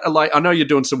in that? I know you're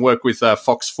doing some work with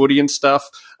Fox Footy and stuff.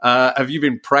 Have you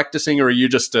been practicing, or are you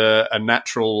just a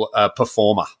natural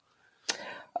performer?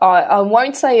 I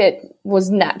won't say it was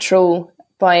natural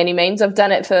by any means. I've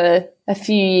done it for a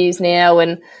few years now,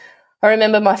 and I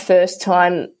remember my first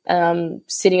time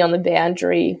sitting on the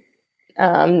boundary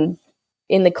in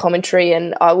the commentary,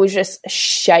 and I was just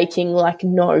shaking like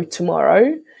no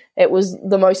tomorrow. It was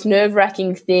the most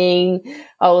nerve-wracking thing.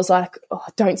 I was like,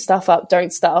 don't stuff up,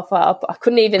 don't stuff up. I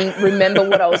couldn't even remember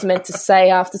what I was meant to say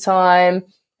half the time,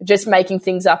 just making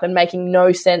things up and making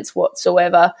no sense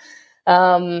whatsoever.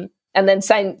 And then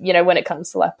same, when it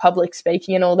comes to public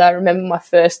speaking and all that, I remember my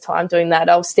first time doing that.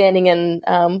 I was standing in,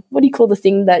 what do you call the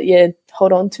thing that you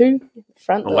hold on to?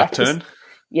 Front? A lectern?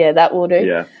 Yeah, that will do.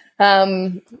 Yeah.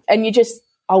 And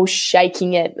I was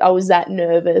shaking it. I was that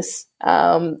nervous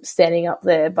standing up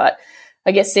there. But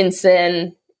I guess since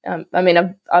then,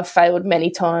 I've failed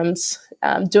many times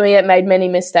doing it, made many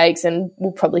mistakes, and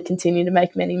will probably continue to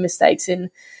make many mistakes in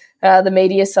the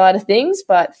media side of things,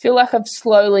 but feel like I've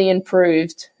slowly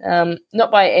improved,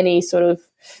 not by any sort of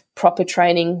proper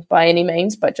training by any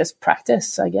means, but just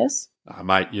practice, I guess. Oh,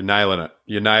 mate, you're nailing it.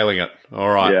 You're nailing it. All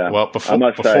right. Yeah. Well, I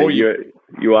must say,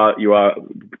 you are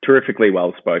terrifically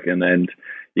well spoken, and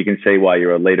you can see why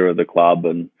you're a leader of the club.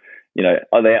 And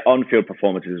their on-field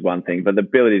performance is one thing, but the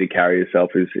ability to carry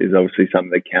yourself is obviously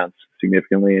something that counts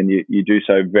significantly, and you do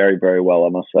so very, very well, I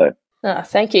must say. Oh,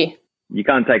 thank you. You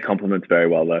can't take compliments very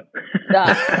well, though. No,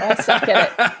 I suck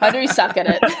at it. I do suck at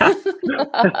it.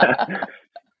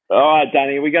 All right,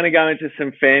 Danny, we're going to go into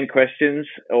some fan questions.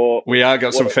 We are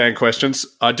got some fan questions.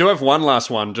 I do have one last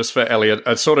one just for Elliot,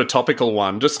 a sort of topical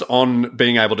one, just on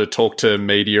being able to talk to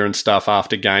media and stuff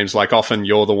after games. Like often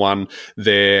you're the one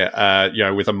there,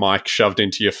 with a mic shoved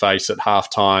into your face at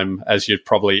halftime as you're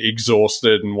probably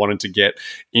exhausted and wanting to get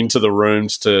into the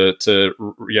rooms to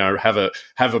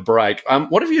have a break.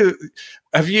 What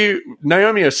have you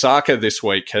Naomi Osaka this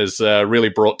week has really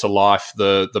brought to life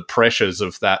the pressures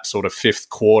of that sort of fifth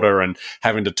quarter and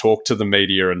having to talk to the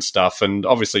media and stuff. And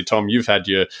obviously, Tom, you've had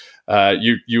your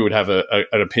you would have an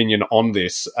opinion on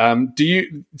this. Do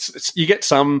you get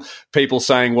some people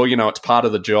saying, well, it's part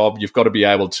of the job. You've got to be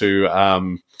able to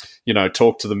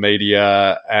talk to the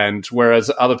media, and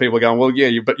whereas other people are going, well,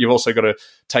 yeah, but you've also got to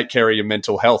take care of your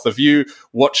mental health. Have you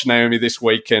watched Naomi this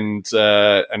week and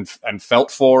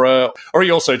felt for her, or are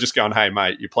you also just going, hey,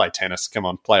 mate, you play tennis, come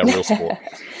on, play a real sport?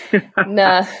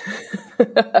 Nah,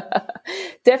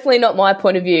 definitely not my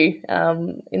point of view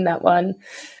in that one.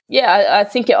 Yeah, I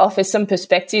think it offers some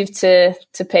perspective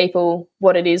to people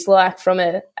what it is like from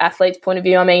an athlete's point of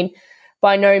view. I mean,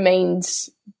 by no means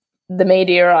the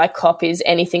media I cop is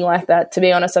anything like that. To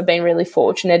be honest, I've been really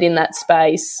fortunate in that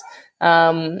space.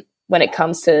 When it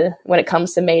comes to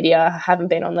media, I haven't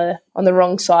been on the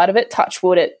wrong side of it. Touch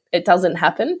wood, it doesn't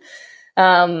happen.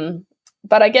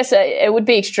 But I guess it would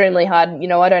be extremely hard.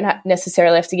 I don't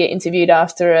necessarily have to get interviewed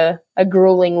after a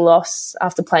grueling loss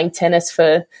after playing tennis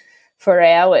for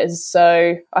hours.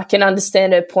 So I can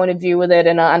understand her point of view with it,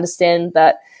 and I understand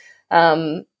that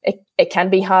it can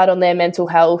be hard on their mental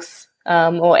health.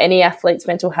 Or any athlete's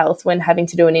mental health when having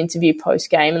to do an interview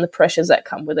post-game and the pressures that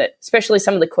come with it, especially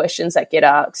some of the questions that get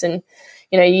asked. And,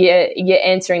 you're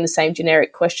answering the same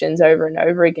generic questions over and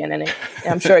over again, and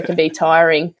I'm sure it can be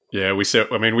tiring. Yeah, we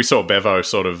saw Bevo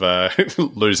sort of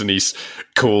losing his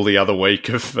cool the other week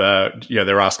of,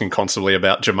 they're asking constantly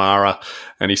about Jamara,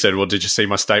 and he said, well, did you see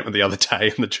my statement the other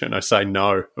day? And the journo say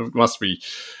no. It must be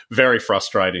very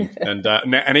frustrating.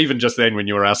 And even just then when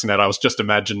you were asking that, I was just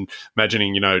imagining,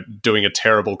 doing a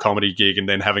terrible comedy gig and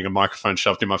then having a microphone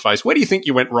shoved in my face. Where do you think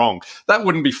you went wrong? That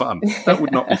wouldn't be fun. That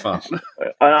would not be fun.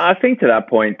 I think to that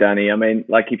point, Danny, I mean,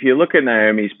 like if you look at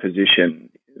Naomi's position,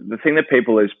 the thing that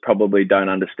people probably don't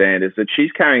understand is that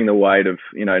she's carrying the weight of,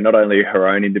 not only her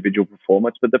own individual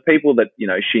performance, but the people that,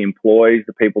 she employs,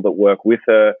 the people that work with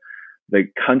her, the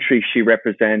country she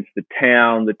represents, the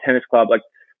town, the tennis club. Like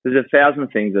there's 1,000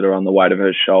 things that are on the weight of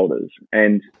her shoulders.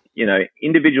 And,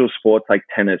 individual sports like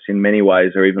tennis in many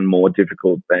ways are even more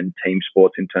difficult than team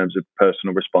sports in terms of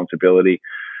personal responsibility.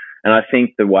 And I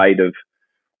think the weight of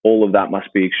all of that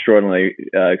must be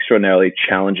extraordinarily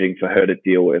challenging for her to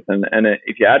deal with. And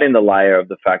if you add in the layer of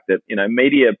the fact that,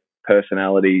 media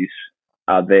personalities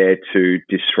are there to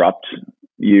disrupt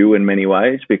you in many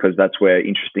ways, because that's where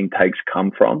interesting takes come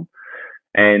from.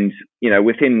 And,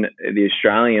 within the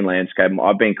Australian landscape,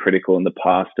 I've been critical in the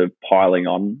past of piling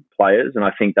on players, and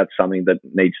I think that's something that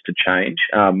needs to change.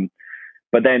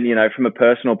 But then, from a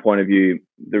personal point of view,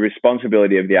 the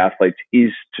responsibility of the athletes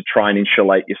is to try and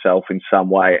insulate yourself in some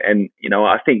way. And,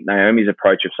 I think Naomi's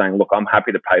approach of saying, look, I'm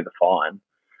happy to pay the fine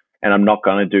and I'm not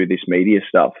going to do this media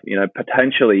stuff,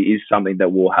 potentially is something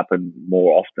that will happen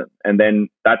more often. And then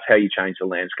that's how you change the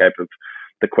landscape of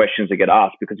the questions that get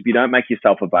asked. Because if you don't make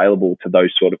yourself available to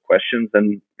those sort of questions,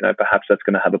 then, perhaps that's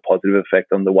going to have a positive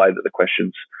effect on the way that the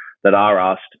questions that are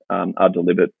asked are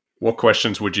delivered. What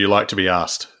questions would you like to be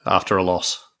asked after a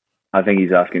loss? I think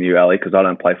he's asking you, Ali, because I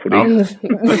don't play footy. I'm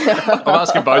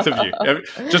asking both of you.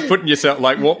 Just putting yourself,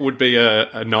 like, what would be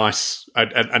a nice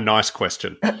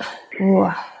question? Ooh,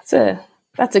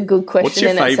 that's a good question. What's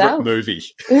your favourite movie?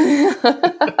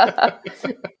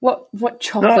 What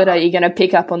chocolate are you going to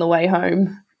pick up on the way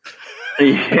home?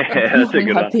 Yeah, that's a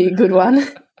good one. Might be a good one.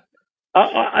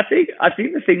 I think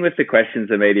the thing with the questions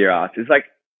the media asks is like,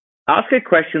 ask a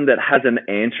question that has an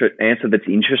answer that's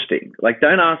interesting. Like,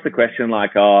 don't ask the question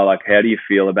like, how do you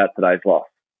feel about today's loss?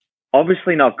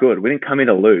 Obviously not good. We didn't come here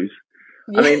to lose.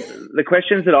 Yeah. I mean, the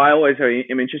questions that I always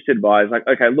am interested by is like,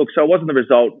 okay, look, so it wasn't the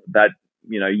result that,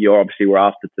 you obviously were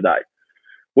after today.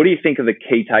 What do you think are the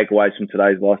key takeaways from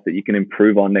today's loss that you can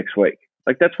improve on next week?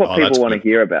 Like, that's what people want to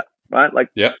hear about, right? Like,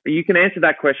 You can answer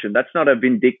that question. That's not a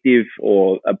vindictive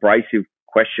or abrasive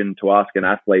question to ask an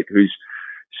athlete who's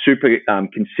super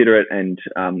considerate and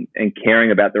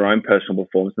caring about their own personal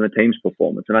performance and the team's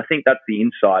performance. And I think that's the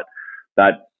insight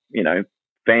that, you know,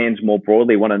 fans more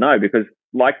broadly want to know, because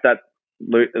like that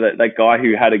guy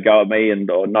who had a go at me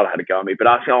or not had a go at me, but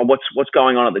asking, what's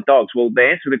going on at the Dogs? Well, the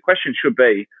answer to the question should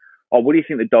be, what do you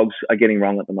think the Dogs are getting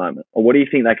wrong at the moment? Or what do you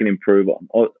think they can improve on?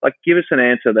 Or like, give us an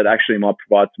answer that actually might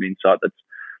provide some insight that's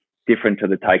different to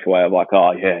the takeaway of like,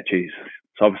 oh yeah, geez,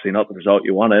 it's obviously not the result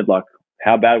you wanted. Like,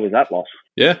 how bad was that loss?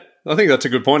 Yeah, I think that's a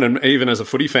good point. And even as a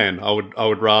footy fan, I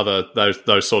would rather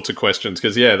those sorts of questions,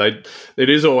 because it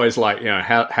is always like, you know,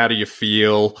 how do you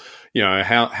feel? You know,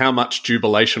 how much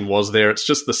jubilation was there? It's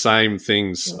just the same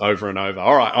things over and over.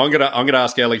 All right, I'm gonna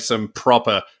ask Ellie some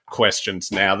proper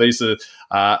questions now. These are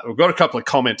we've got a couple of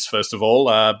comments. First of all,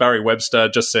 Barry Webster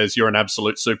just says you're an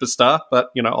absolute superstar,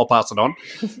 but you know, I'll pass it on.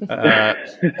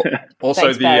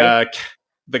 Also, Thanks,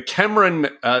 the Cameron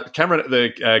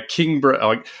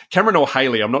or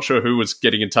Haley, I'm not sure who was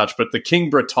getting in touch, but the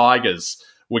Kingborough Tigers,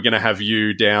 we're going to have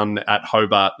you down at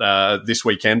Hobart this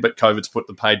weekend, but COVID's put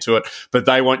the paid to it. But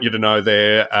they want you to know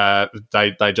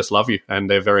they just love you, and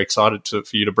they're very excited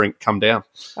for you to come down.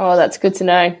 Oh, that's good to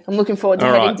know. I'm looking forward to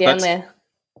heading down there.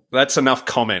 That's enough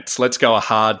comments. Let's go a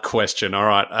hard question. All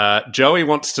right. Joey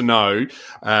wants to know,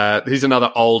 he's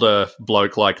another older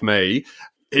bloke like me.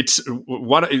 It's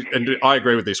one, and I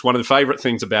agree with this. One of the favourite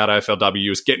things about AFLW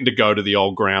is getting to go to the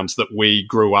old grounds that we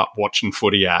grew up watching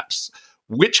footy at.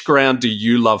 Which ground do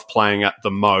you love playing at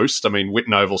the most? I mean,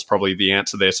 Whitten Oval's probably the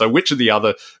answer there. So which of the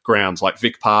other grounds, like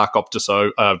Vic Park, Optus,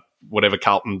 whatever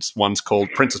Carlton's one's called,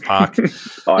 Princes Park?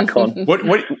 Icon.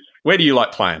 Where do you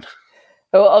like playing?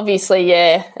 Well, obviously,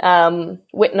 yeah.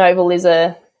 Whitten Oval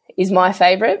is my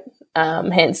favourite,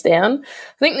 hands down.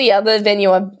 I think the other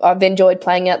venue I've enjoyed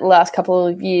playing at the last couple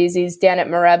of years is down at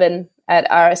Moorabbin at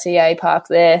RSEA Park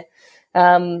there.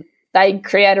 They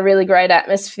create a really great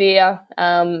atmosphere.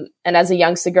 And as a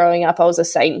youngster growing up, I was a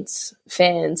Saints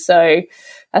fan. So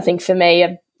I think for me,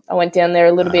 I went down there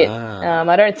a little bit.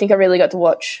 I don't think I really got to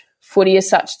watch footy as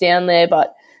such down there,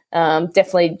 but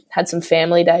definitely had some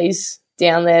family days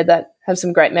down there that have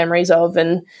some great memories of.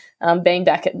 And being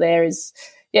back at there is,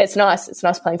 yeah, it's nice. It's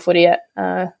nice playing footy at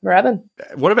Moorabbin.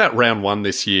 What about round one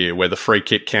this year where the free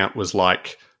kick count was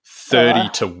like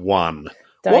 30-1?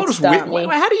 Don't start me.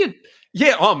 How do you...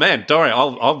 Yeah, oh man, Dory,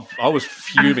 I was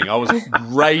fuming. I was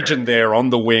raging there on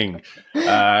the wing.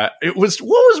 It was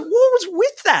what was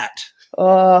with that?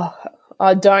 Oh,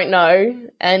 I don't know.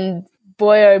 And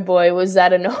boy, oh boy, was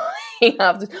that annoying.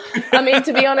 I mean,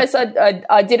 to be honest,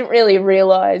 I didn't really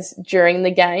realise during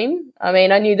the game. I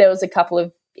mean, I knew there was a couple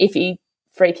of iffy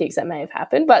free kicks that may have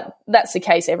happened, but that's the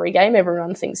case every game.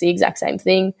 Everyone thinks the exact same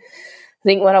thing. I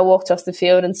think when I walked off the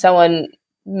field and someone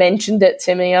mentioned it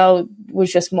to me, I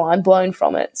was just mind blown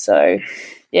from it. So,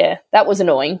 yeah, that was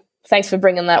annoying. Thanks for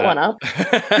bringing that one up.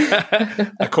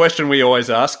 A question we always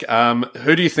ask,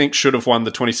 who do you think should have won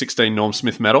the 2016 Norm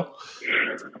Smith medal?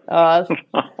 The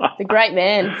great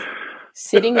man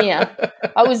sitting here.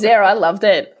 I was there. I loved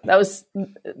it. That was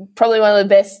probably one of the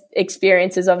best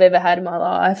experiences I've ever had in my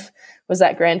life, was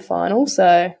that grand final.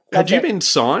 So, had you been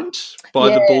signed by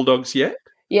the Bulldogs yet?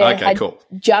 Yeah, okay, cool.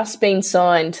 Just been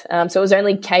signed. So it was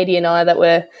only Katie and I that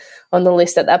were on the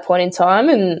list at that point in time,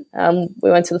 and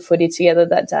we went to the footy together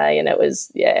that day, and it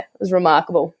was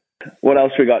remarkable. What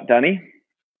else we got, Danny?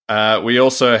 We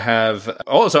also have...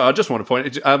 Also, I just want to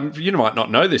point... you might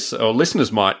not know this, or listeners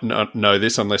might not know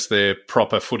this unless they're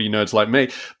proper footy nerds like me,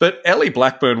 but Ellie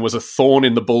Blackburn was a thorn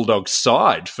in the Bulldogs'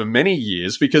 side for many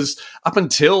years, because up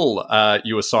until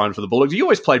you were signed for the Bulldogs, you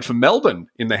always played for Melbourne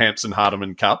in the Hampson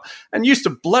Hardeman Cup and used to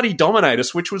bloody dominate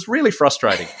us, which was really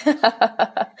frustrating.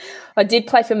 I did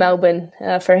play for Melbourne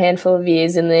for a handful of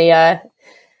years in the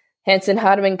Hampson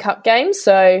Hardeman Cup games,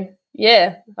 so...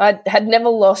 Yeah, I had never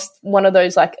lost one of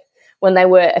those, like, when they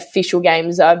were official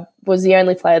games. I was the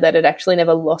only player that had actually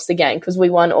never lost a game, because we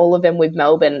won all of them with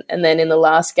Melbourne, and then in the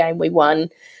last game we won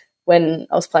when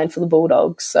I was playing for the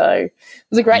Bulldogs. So it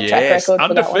was a great track record for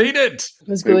undefeated. That one. It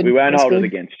was good. We won't hold it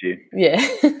against you.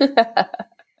 Yeah.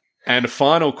 And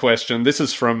final question. This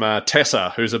is from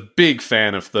Tessa, who's a big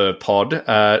fan of the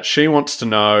pod. She wants to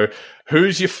know,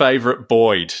 who's your favourite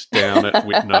Boyd down at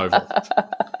Whitten Oval?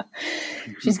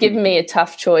 She's given me a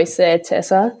tough choice there,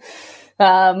 Tessa.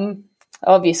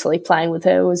 Obviously, playing with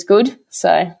her was good,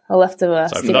 so I'll have to.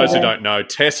 So, for those who don't know,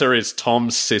 Tessa is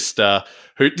Tom's sister.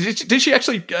 Who did she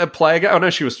actually play a game? Oh no,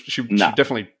 she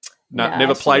definitely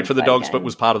never played for the Dogs, but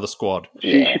was part of the squad.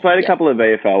 She played a couple of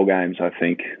VFL games, I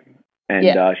think,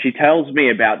 and she tells me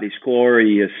about this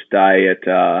glorious day at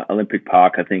Olympic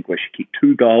Park, I think, where she kicked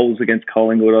 2 goals against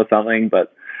Collingwood or something.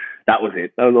 But that was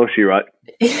it. That was all she wrote.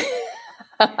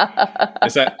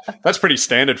 That's pretty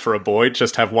standard for a Boyd,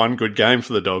 just have one good game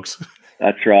for the Dogs.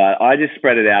 That's right. I just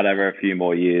spread it out over a few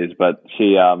more years, but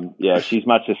she's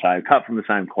much the same, cut from the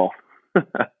same cloth.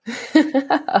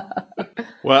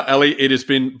 Well, Ellie, it has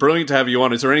been brilliant to have you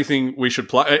on. Is there anything we should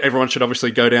play? Everyone should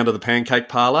obviously go down to the Pancake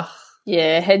Parlour.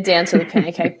 Yeah, head down to the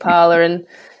Pancake Parlour and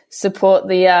support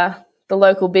the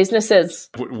local businesses.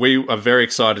 We are very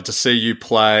excited to see you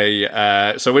play.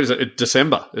 So what is it?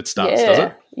 December it starts, does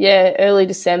it? Yeah, early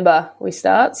December we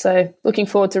start. So looking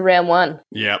forward to round 1.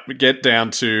 Yeah, we get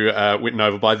down to Whitten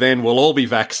Oval. By then, we'll all be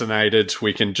vaccinated.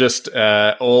 We can just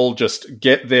all just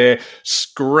get there,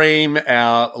 scream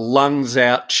our lungs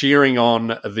out, cheering on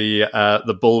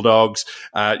the Bulldogs.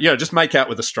 Just make out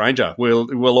with a stranger.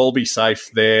 We'll all be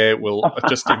safe there. We'll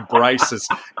just embrace as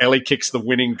Ellie kicks the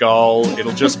winning goal.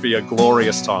 It'll just be a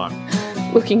glorious time.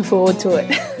 Looking forward to it.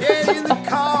 Looking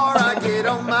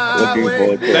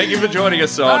forward to it. Thank you for joining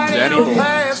us on Danny Boyd.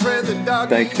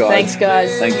 Thanks,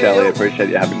 guys. Thanks, Ellie. Appreciate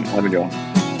you having you on.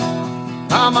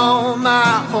 I'm on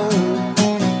my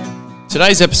own.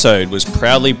 Today's episode was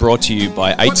proudly brought to you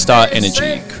by 8-Star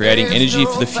Energy, creating energy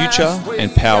for the future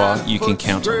and power you can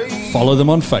count on. Follow them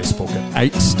on Facebook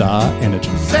at 8-Star Energy.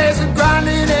 Says a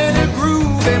grinding and a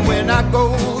grooving when I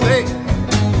go there.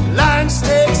 Lion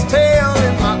snake's tail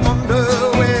in my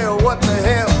underwear. What the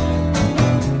hell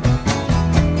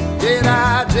did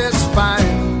I just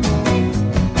find?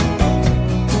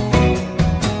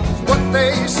 What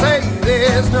they say,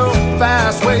 there's no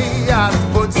fast way